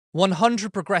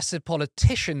100 progressive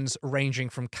politicians, ranging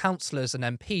from councillors and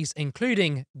MPs,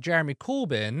 including Jeremy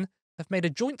Corbyn, have made a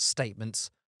joint statement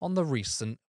on the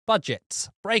recent budget.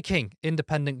 Breaking: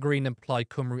 independent Green and Plaid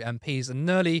Cymru MPs and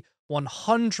nearly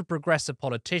 100 progressive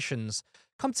politicians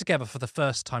come together for the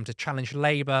first time to challenge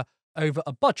Labour over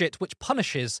a budget which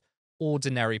punishes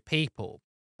ordinary people.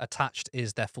 Attached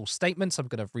is their full statement, so I'm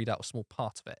going to read out a small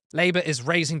part of it. Labour is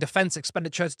raising defence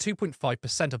expenditure to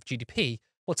 2.5% of GDP,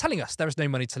 while telling us there is no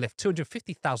money to lift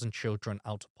 250,000 children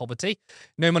out of poverty,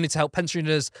 no money to help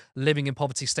pensioners living in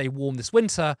poverty stay warm this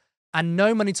winter, and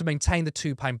no money to maintain the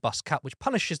 £2 bus cap, which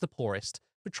punishes the poorest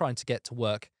for trying to get to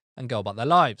work and go about their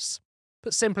lives.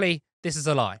 Put simply, this is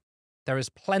a lie. There is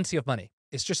plenty of money.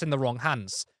 It's just in the wrong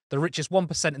hands. The richest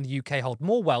 1% in the UK hold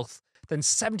more wealth than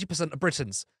 70% of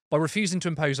Britons. By refusing to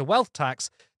impose a wealth tax,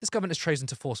 this government has chosen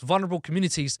to force vulnerable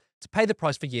communities to pay the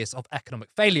price for years of economic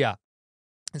failure,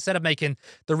 instead of making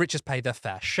the richest pay their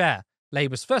fair share.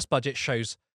 Labour's first budget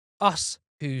shows us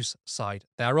whose side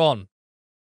they're on.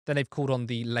 Then they've called on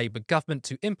the Labour government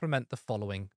to implement the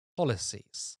following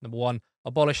policies. Number one,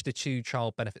 abolish the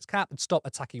two-child benefits cap and stop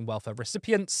attacking welfare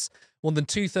recipients. More than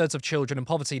 2/3 of children in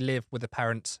poverty live with a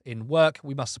parent in work.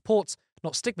 We must support,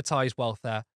 not stigmatise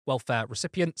welfare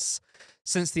recipients.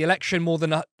 Since the election, more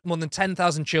than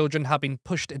 10,000 children have been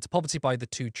pushed into poverty by the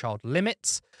two-child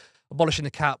limit. Abolishing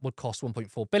the cap would cost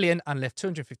 $1.4 billion and lift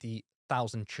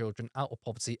 250,000 children out of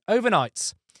poverty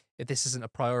overnight. If this isn't a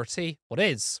priority, what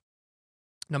is?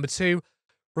 Number two,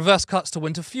 reverse cuts to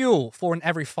winter fuel. 4 in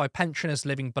every 5 pensioners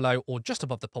living below or just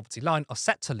above the poverty line are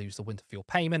set to lose the winter fuel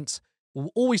payment. We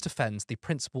will always defend the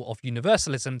principle of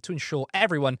universalism to ensure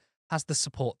everyone has the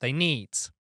support they need.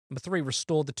 Number 3,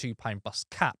 restore the £2 bus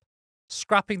cap.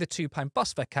 Scrapping the £2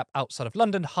 bus fare cap outside of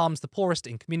London harms the poorest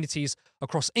in communities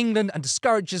across England and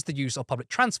discourages the use of public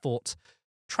transport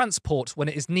when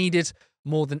it is needed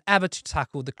more than ever to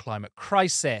tackle the climate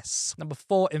crisis. Number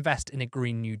 4, invest in a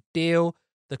Green New Deal.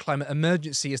 The climate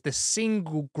emergency is the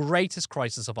single greatest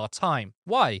crisis of our time.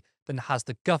 Why then has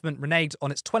the government reneged on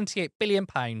its £28 billion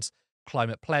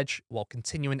climate pledge while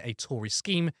continuing a Tory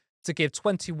scheme to give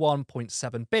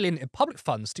 £21.7 billion in public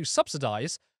funds to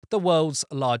subsidise the world's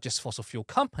largest fossil fuel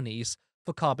companies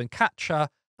for carbon capture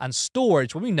and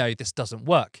storage when we know this doesn't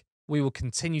work? We will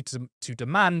continue to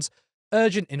demand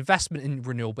urgent investment in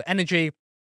renewable energy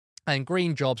and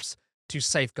green jobs to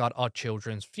safeguard our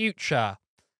children's future.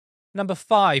 Number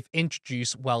 5,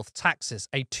 introduce wealth taxes.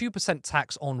 A 2%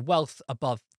 tax on wealth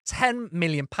above £10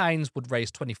 million would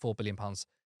raise £24 billion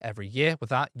every year. With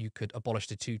that, you could abolish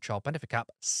the two-child benefit cap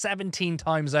 17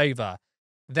 times over.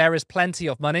 There is plenty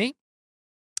of money.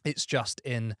 It's just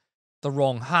in the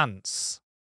wrong hands.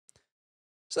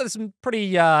 So there's some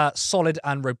pretty solid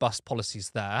and robust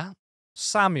policies there.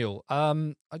 Samuel,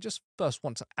 I just first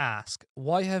want to ask,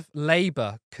 why have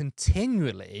Labour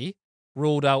continually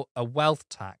ruled out a wealth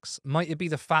tax? Might it be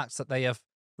the fact that they have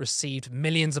received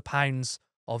millions of pounds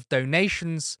of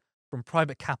donations from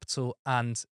private capital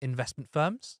and investment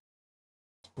firms?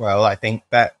 Well, I think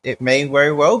that it may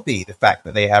very well be the fact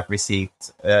that they have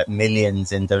received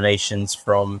millions in donations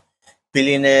from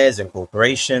billionaires and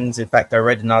corporations. In fact, I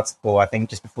read an article, I think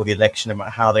just before the election,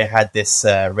 about how they had this,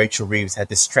 Rachel Reeves had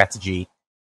this strategy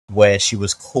where she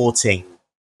was courting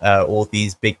all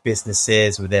these big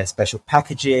businesses with their special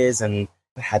packages, and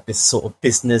had this sort of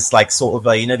business, like sort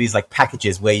of, these like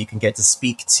packages where you can get to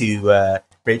speak to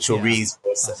Rachel Reeves.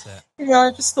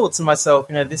 I just thought to myself,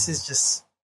 this is just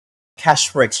cash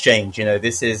for exchange.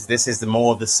 This is the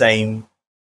more of the same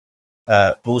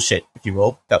bullshit, if you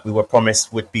will, that we were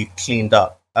promised would be cleaned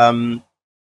up. But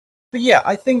yeah,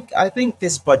 I think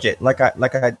this budget, like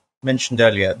I mentioned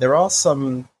earlier, there are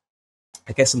some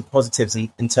positives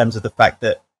in terms of the fact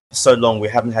that for so long we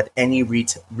haven't had any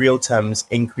real terms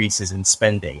increases in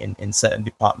spending in certain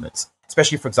departments,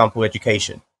 especially, for example,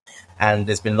 education. And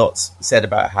there's been lots said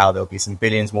about how there'll be some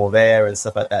billions more there and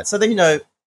stuff like that. So then,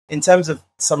 in terms of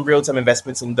some real-term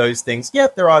investments in those things, yeah,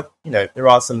 there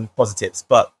are some positives.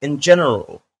 But in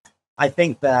general, I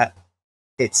think that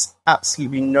it's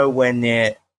absolutely nowhere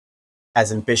near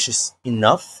as ambitious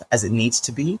enough as it needs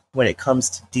to be when it comes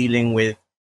to dealing with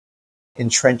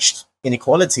entrenched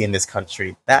inequality in this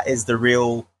country. That is the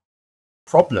real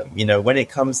problem. When it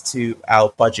comes to our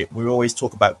budget, we always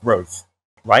talk about growth,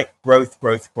 right?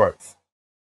 Growth.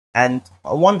 And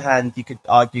on one hand, you could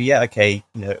argue, yeah, okay,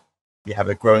 you have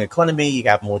a growing economy, you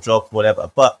have more jobs,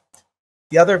 whatever. But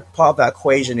the other part of that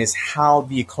equation is how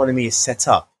the economy is set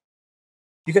up.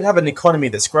 You could have an economy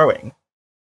that's growing,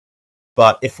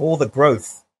 but if all the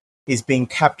growth is being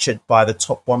captured by the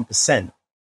top 1%,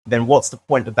 then what's the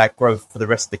point of that growth for the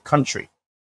rest of the country?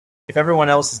 If everyone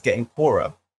else is getting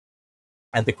poorer,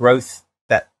 and the growth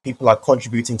that people are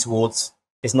contributing towards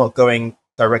is not going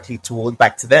directly toward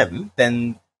back to them,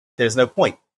 then there's no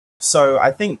point. So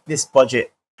I think this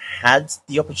budget had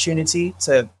the opportunity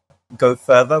to go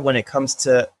further when it comes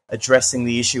to addressing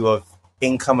the issue of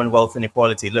income and wealth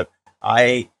inequality. Look,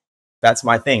 I that's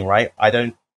my thing, right? I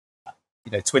don't,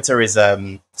 Twitter is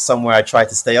somewhere I try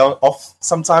to stay off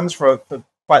sometimes for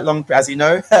quite long, as you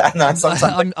know.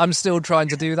 And I'm still trying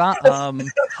to do that.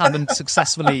 Haven't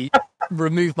successfully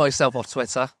removed myself off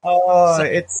Twitter. Oh,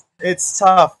 so. It's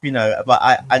tough,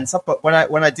 but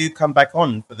when I do come back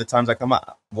on, for the times I come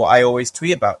up, what I always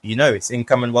tweet about, it's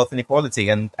income and wealth inequality,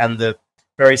 and the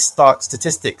very stark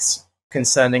statistics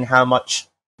concerning how much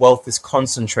wealth is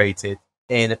concentrated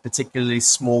in a particularly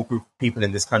small group of people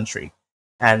in this country.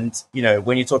 And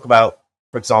when you talk about,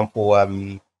 for example,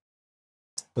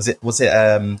 was it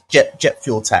jet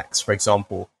fuel tax, for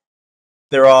example,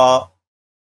 there are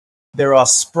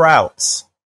sprouts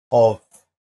of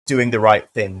doing the right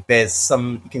thing. There's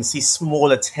you can see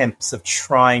small attempts of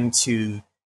trying to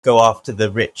go after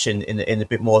the rich in a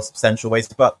bit more substantial ways,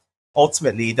 but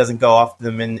ultimately it doesn't go after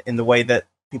them in the way that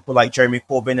people like Jeremy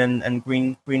Corbyn and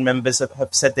Green members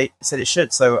have said it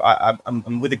should. So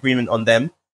I'm with agreement on them.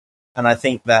 And I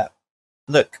think that,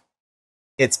 look,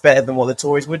 it's better than what the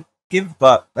Tories would give,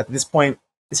 but at this point,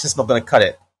 it's just not going to cut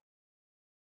it.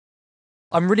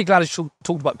 I'm really glad you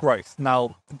talked about growth.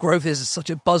 Now, growth is such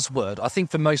a buzzword. I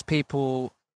think for most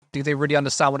people, do they really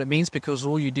understand what it means? Because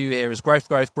all you do here is growth,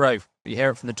 growth, growth. You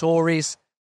hear it from the Tories,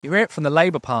 you hear it from the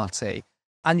Labour Party,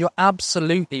 and you're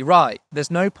absolutely right.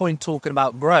 There's no point talking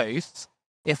about growth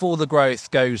if all the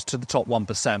growth goes to the top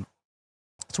 1%.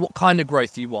 So what kind of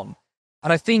growth do you want?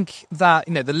 And I think that,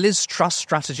 the Liz Truss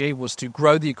strategy was to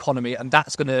grow the economy, and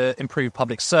that's going to improve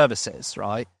public services,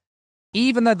 right?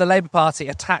 Even though the Labour Party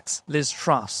attacks Liz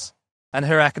Truss and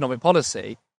her economic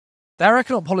policy, their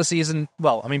economic policy isn't,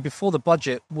 before the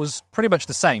budget was pretty much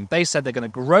the same. They said they're going to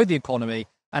grow the economy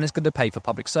and it's going to pay for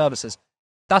public services.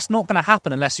 That's not going to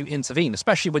happen unless you intervene,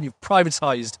 especially when you've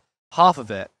privatised half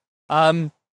of it.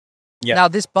 Now,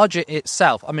 this budget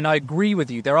itself, I agree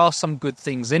with you. There are some good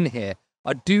things in here.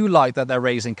 I do like that they're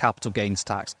raising capital gains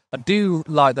tax. I do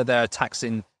like that they're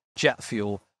taxing jet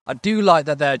fuel. I do like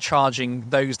that they're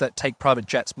charging those that take private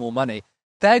jets more money.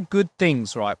 They're good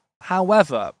things, right?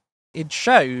 However, it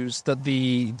shows that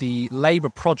the Labour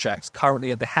projects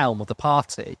currently at the helm of the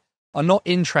party are not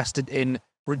interested in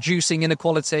reducing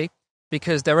inequality,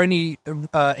 because they're only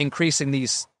increasing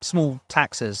these small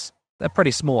taxes. They're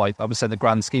pretty small, I would say, in the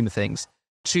grand scheme of things,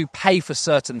 to pay for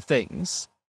certain things,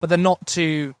 but they're not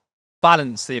to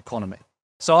balance the economy.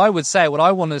 So I would say what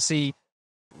I want to see,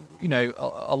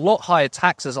 a lot higher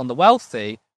taxes on the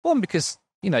wealthy. One, because,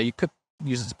 you could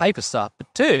use it to pay for stuff. But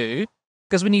two,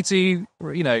 because we need to,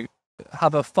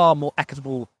 have a far more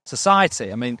equitable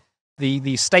society.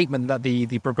 The statement that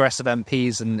the progressive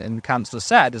MPs and councillors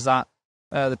said is that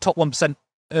the top 1%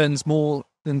 earns more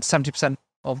than 70%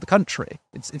 of the country.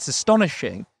 It's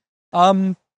astonishing.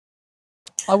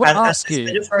 I would ask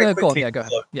you. Go on. Yeah, go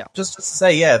ahead. Yeah, just to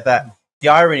say, that the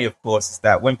irony, of course, is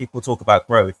that when people talk about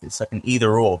growth, it's like an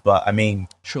either or. But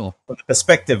sure, from the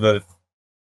perspective of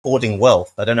hoarding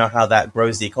wealth, I don't know how that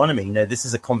grows the economy. This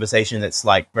is a conversation that's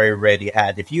very rarely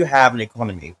had. If you have an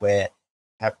economy where you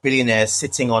have billionaires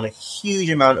sitting on a huge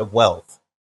amount of wealth,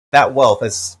 that wealth,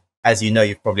 as you know,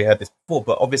 you've probably heard this before,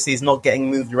 but obviously is not getting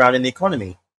moved around in the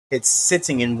economy. It's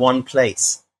sitting in one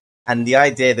place. And the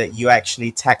idea that you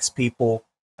actually tax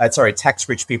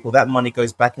rich people, that money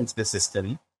goes back into the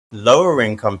system. Lower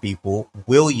income people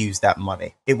will use that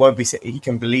money. It won't be, you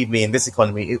can believe me, in this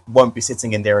economy, it won't be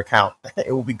sitting in their account.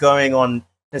 It will be going on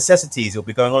necessities. It'll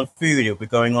be going on food. It'll be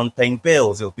going on paying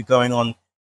bills. It'll be going on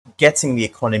getting the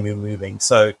economy moving.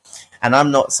 So, and I'm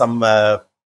not some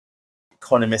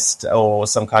economist or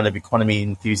some kind of economy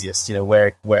enthusiast,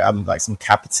 where I'm like some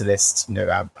capitalist,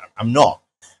 I'm not.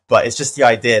 But it's just the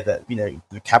idea that,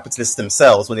 the capitalists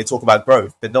themselves, when they talk about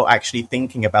growth, they're not actually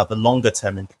thinking about the longer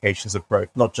term implications of growth,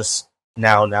 not just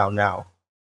now.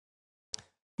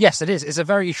 Yes, it is. It's a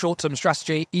very short term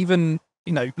strategy. Even,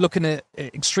 looking at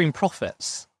extreme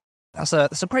profits, that's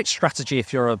a great strategy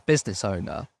if you're a business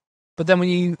owner. But then when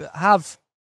you have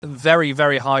very,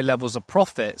 very high levels of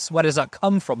profits, where does that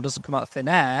come from? It doesn't come out of thin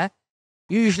air.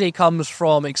 Usually it comes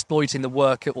from exploiting the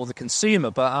worker or the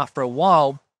consumer. But after a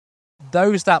while,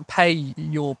 those that pay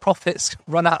your profits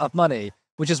run out of money,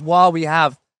 which is why we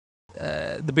have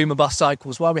the boom and bust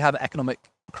cycles, why we have economic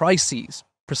crises,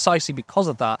 precisely because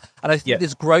of that. And I think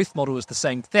this growth model is the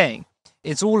same thing.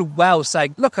 It's all well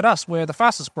saying, look at us, we're the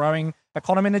fastest growing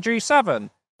economy in the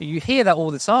G7. You hear that all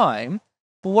the time,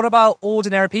 But what about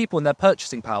ordinary people and their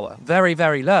purchasing power? Very,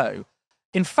 very low.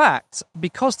 In fact,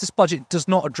 because this budget does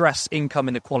not address income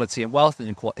inequality and wealth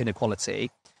inequality,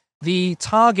 the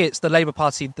targets the Labour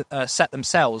Party set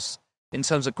themselves in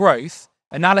terms of growth,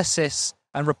 analysis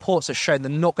and reports have shown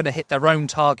they're not going to hit their own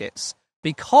targets,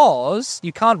 because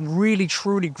you can't really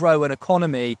truly grow an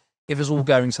economy if it's all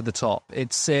going to the top.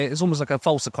 It's almost like a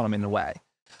false economy in a way.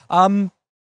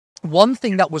 One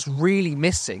thing that was really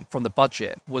missing from the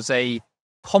budget was a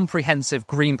comprehensive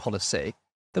green policy.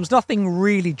 There was nothing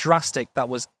really drastic that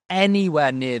was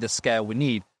anywhere near the scale we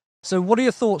need. So what are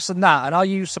your thoughts on that? And are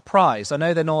you surprised? I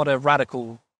know they're not a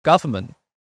radical government,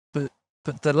 but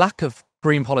the lack of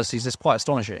green policies is quite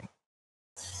astonishing.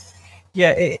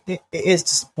 Yeah, it is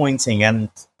disappointing. And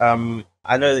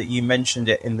I know that you mentioned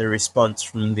it in the response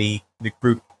from the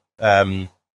group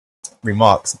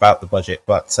remarks about the budget,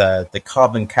 but the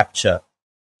carbon capture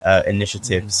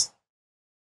initiatives.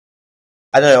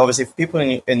 I don't know, obviously, for people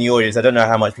in the audience, I don't know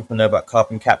how much people know about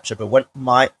carbon capture, but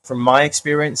from my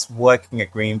experience working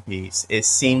at Greenpeace, it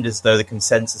seemed as though the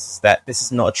consensus is that this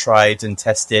is not a tried and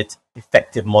tested,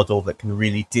 effective model that can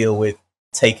really deal with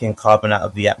taking carbon out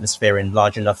of the atmosphere in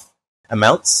large enough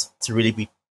amounts to really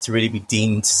be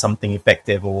deemed something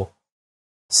effective or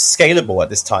scalable at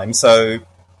this time. So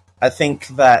I think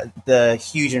that the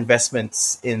huge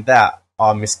investments in that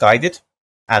are misguided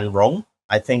and wrong.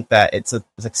 I think that it's a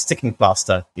sticking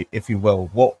plaster, if you will.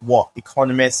 What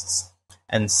economists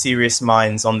and serious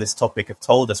minds on this topic have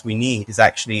told us we need is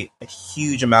actually a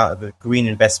huge amount of green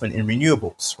investment in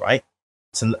renewables, right?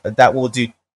 So that will do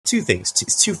two things.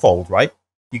 It's twofold, right?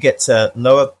 You get to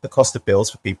lower the cost of bills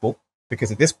for people,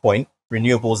 because at this point,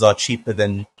 renewables are cheaper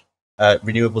than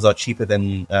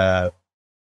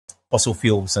fossil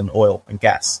fuels and oil and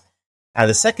gas. And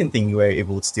the second thing you were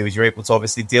able to do is you're able to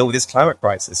obviously deal with this climate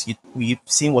crisis. We've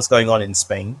seen what's going on in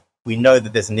Spain. We know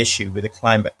that there's an issue with the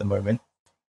climate at the moment.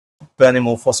 Burning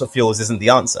more fossil fuels isn't the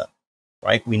answer,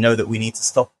 right? We know that we need to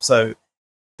stop. So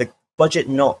the budget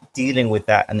not dealing with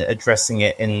that and addressing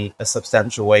it in a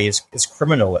substantial way is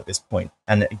criminal at this point.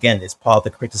 And again, it's part of the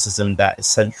criticism that is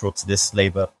central to this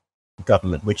Labour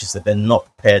government, which is that they're not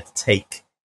prepared to take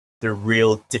the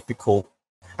real difficult,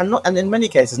 and in many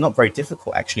cases not very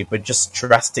difficult actually, but just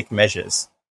drastic measures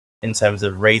in terms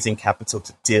of raising capital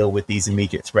to deal with these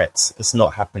immediate threats. It's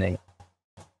not happening.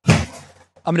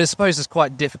 I mean, I suppose it's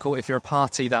quite difficult if you're a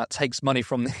party that takes money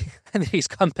from these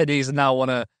companies and now want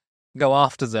to go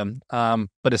after them.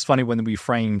 But it's funny when we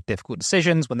frame difficult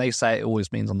decisions, when they say it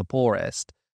always means on the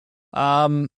poorest.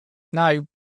 Now,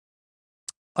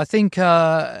 I think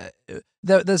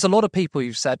there's a lot of people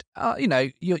who've said,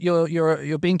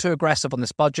 you're being too aggressive on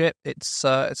this budget. It's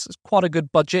quite a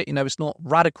good budget. It's not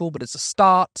radical, but it's a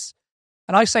start.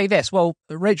 And I say this, well,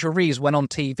 Rachel Reeves went on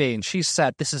TV and she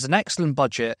said, this is an excellent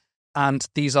budget and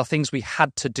these are things we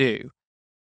had to do.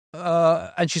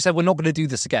 And she said, we're not going to do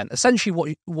this again.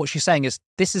 Essentially, what she's saying is,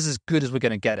 this is as good as we're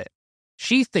going to get it.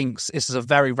 She thinks this is a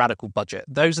very radical budget.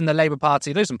 Those in the Labour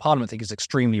Party, those in Parliament think it's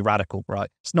extremely radical, right?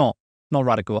 It's not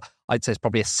radical. I'd say it's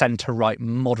probably a centre-right,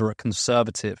 moderate,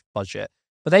 conservative budget.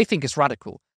 But they think it's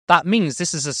radical. That means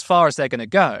this is as far as they're going to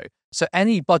go. So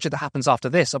any budget that happens after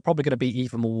this are probably going to be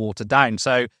even more watered down.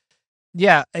 So,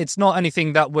 yeah, it's not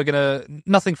anything that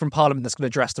nothing from Parliament that's going to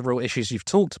address the real issues you've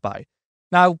talked about.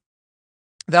 Now,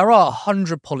 there are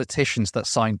 100 politicians that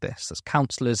signed this, as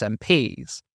councillors,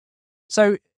 MPs.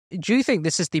 So do you think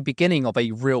this is the beginning of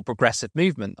a real progressive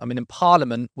movement? I mean, in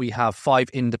Parliament, we have 5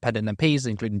 independent MPs,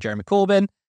 including Jeremy Corbyn,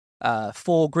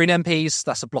 4 Green MPs,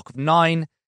 that's a block of 9.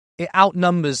 It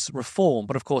outnumbers Reform,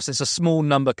 but of course, it's a small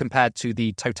number compared to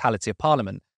the totality of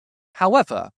Parliament.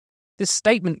 However, this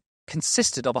statement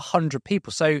consisted of 100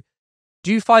 people. So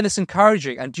do you find this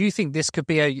encouraging? And do you think this could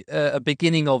be a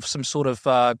beginning of some sort of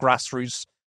grassroots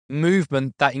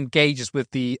movement that engages with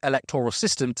the electoral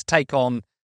system to take on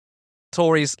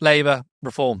Tories, Labour,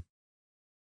 Reform?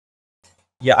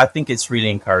 Yeah, I think it's really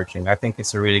encouraging. I think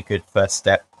it's a really good first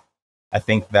step. I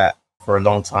think that for a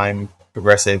long time,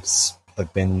 progressives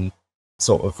have been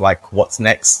sort of like, what's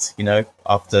next?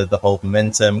 After the whole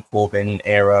Momentum, Corbyn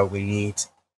era, we need,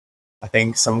 I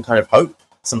think, some kind of hope,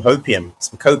 some hopium,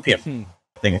 some copium,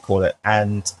 I think I call it.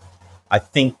 And I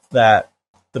think that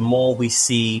the more we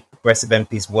see progressive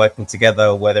MPs working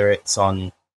together, whether it's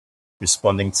on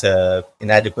responding to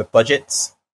inadequate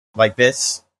budgets like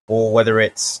this, or whether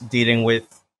it's dealing with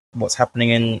what's happening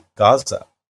in Gaza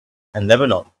and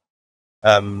Lebanon,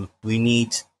 we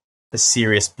need a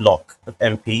serious block of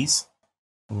MPs.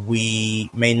 We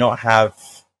may not have,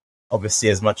 obviously,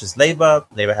 as much as Labour.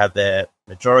 Labour have their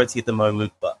majority at the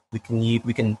moment, but we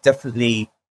can definitely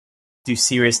do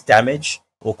serious damage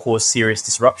or cause serious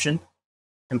disruption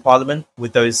in Parliament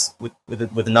with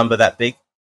a number that big.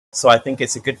 So I think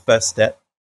it's a good first step.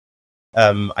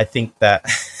 I think that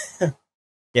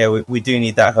we do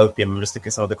need that hopium. I'm just looking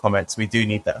at some of the comments. We do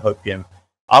need that hopium.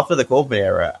 After the Corbyn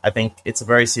era, I think it's a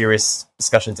very serious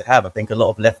discussion to have. I think a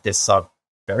lot of leftists are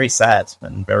very sad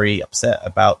and very upset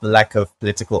about the lack of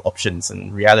political options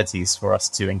and realities for us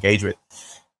to engage with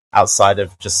outside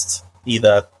of just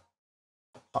either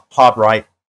hard right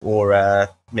or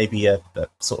maybe a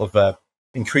sort of a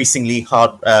increasingly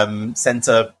hard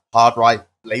centre hard right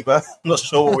Labour. I'm not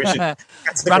sure what we should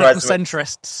radical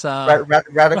centrists,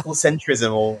 radical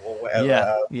centrism or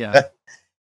whatever. Yeah.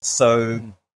 So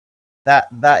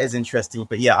that is interesting.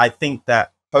 But yeah, I think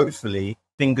that hopefully,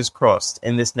 fingers crossed,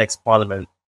 in this next Parliament,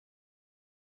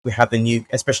 we have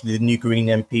especially the new Green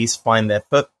MPs find their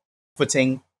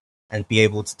footing and be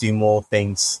able to do more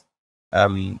things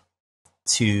to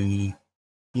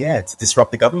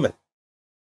disrupt the government.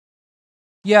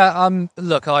 Yeah,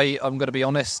 look, I'm going to be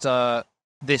honest.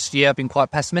 This year I've been quite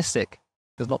pessimistic.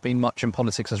 There's not been much in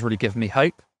politics that's really given me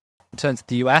hope. In terms of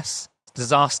the US, it's a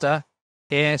disaster.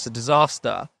 Here, it's a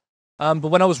disaster. But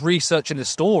when I was researching the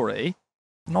story,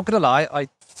 I'm not going to lie, I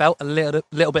felt a little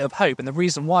bit of hope. And the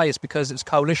reason why is because it's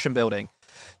coalition building.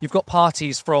 You've got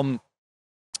parties from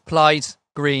Plaid,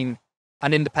 Green,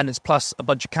 and Independents, plus a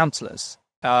bunch of councillors,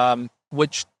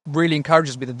 which really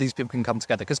encourages me that these people can come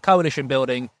together, because coalition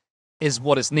building is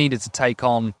what is needed to take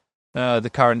on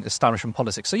the current establishment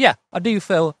politics. So yeah, I do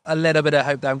feel a little bit of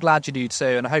hope there. I'm glad you do too,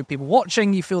 and I hope people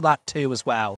watching, you feel that too as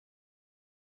well.